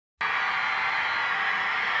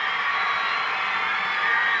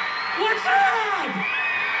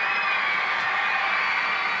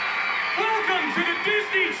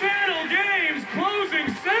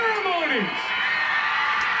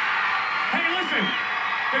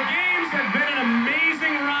The games have been an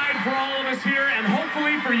amazing ride for all of us here, and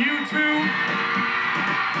hopefully for you too.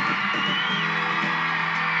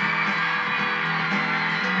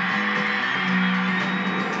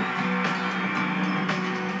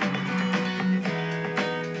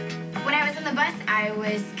 When I was on the bus, I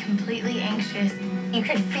was completely anxious. You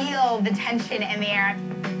could feel the tension in the air.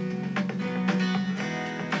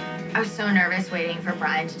 I was so nervous waiting for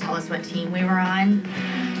Brian to tell us what team we were on.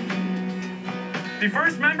 The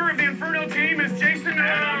first member of the Inferno team is Jason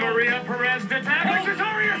and Maria Perez de Tavos.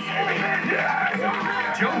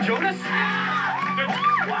 Joe Jonas.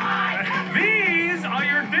 These are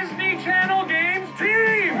your Disney Channel Games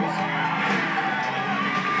teams.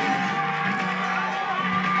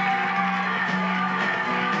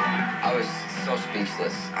 I was so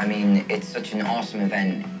speechless. I mean, it's such an awesome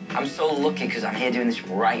event. I'm so lucky because I'm here doing this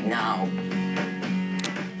right now.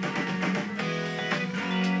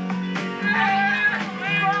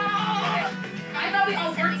 I thought we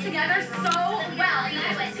all worked together so well.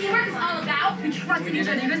 That's what teamwork is all about. We trusted each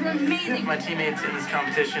other. You guys were amazing. My teammates in this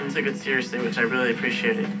competition took it seriously, which I really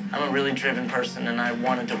appreciated. I'm a really driven person, and I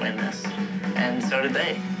wanted to win this. And so did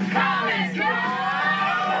they. Let's go!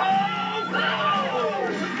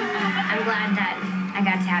 I'm glad that I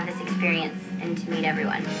got to have this experience and to meet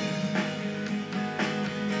everyone.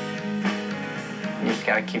 You just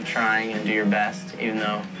gotta keep trying and do your best, even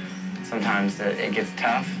though sometimes it gets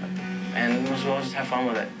tough, and as well just have fun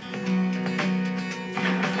with it.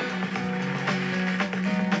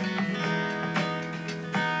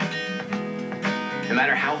 No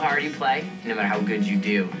matter how hard you play, no matter how good you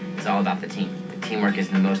do, it's all about the team. The teamwork is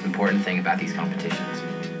the most important thing about these competitions.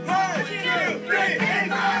 1, 2, 3,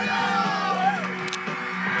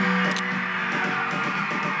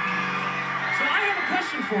 So I have a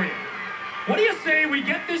question for you. What do you say we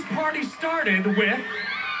get this party started with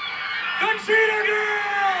the Cheetah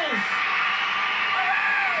Girls?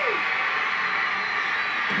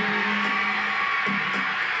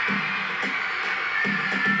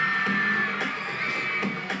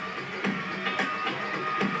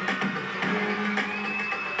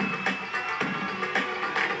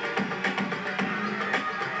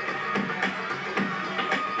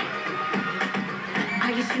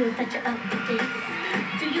 Are you sure that you're up to this?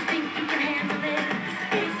 Do you think you can handle it?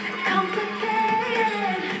 It's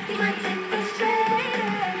complicated. You might get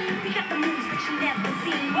frustrated. We got the moves that you never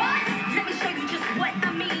seen. What? Let me show you just what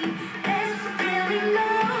I mean. It's really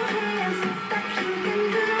notice that you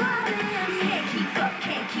can do this.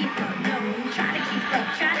 Can't keep up, no. Try to keep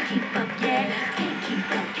up, yeah. Can't keep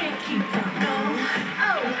up, no.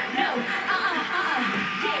 Oh, no,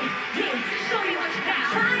 yeah. Show me what you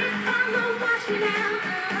got. Try and follow, watch me now.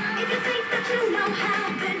 If you think that you know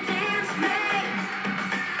how, then dance me.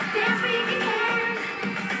 Dance me if you can.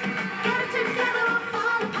 Get it together or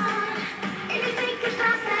fall apart. If you think it's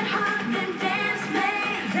not that hard, then dance me.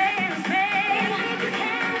 Dance me if you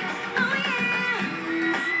can. Oh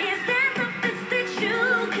yeah. Is there nothing that you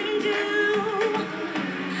can do?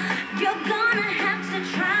 You're gonna have to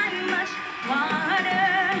try much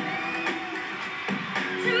harder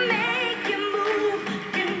to make you move.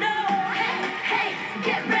 You know, hey,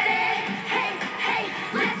 get ready. Hey,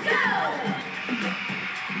 let's go.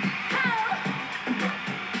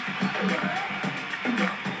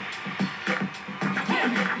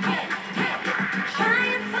 Try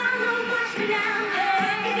and follow, watch me now.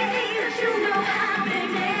 If you think that you know how, then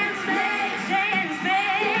dance me.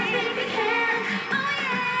 Dance if you can. Oh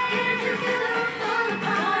yeah. Get it together or fall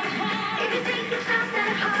apart. If you think it's not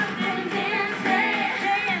that hard, then dance me.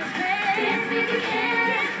 Dance if you can.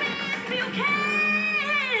 Dance if you can.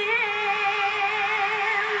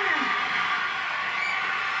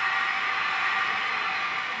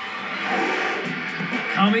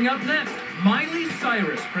 Coming up next, Miley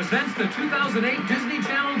Cyrus presents the 2008 Disney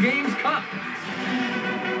Channel Games Cup.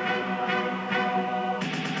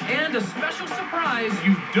 And a special surprise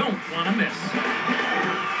you don't want to miss.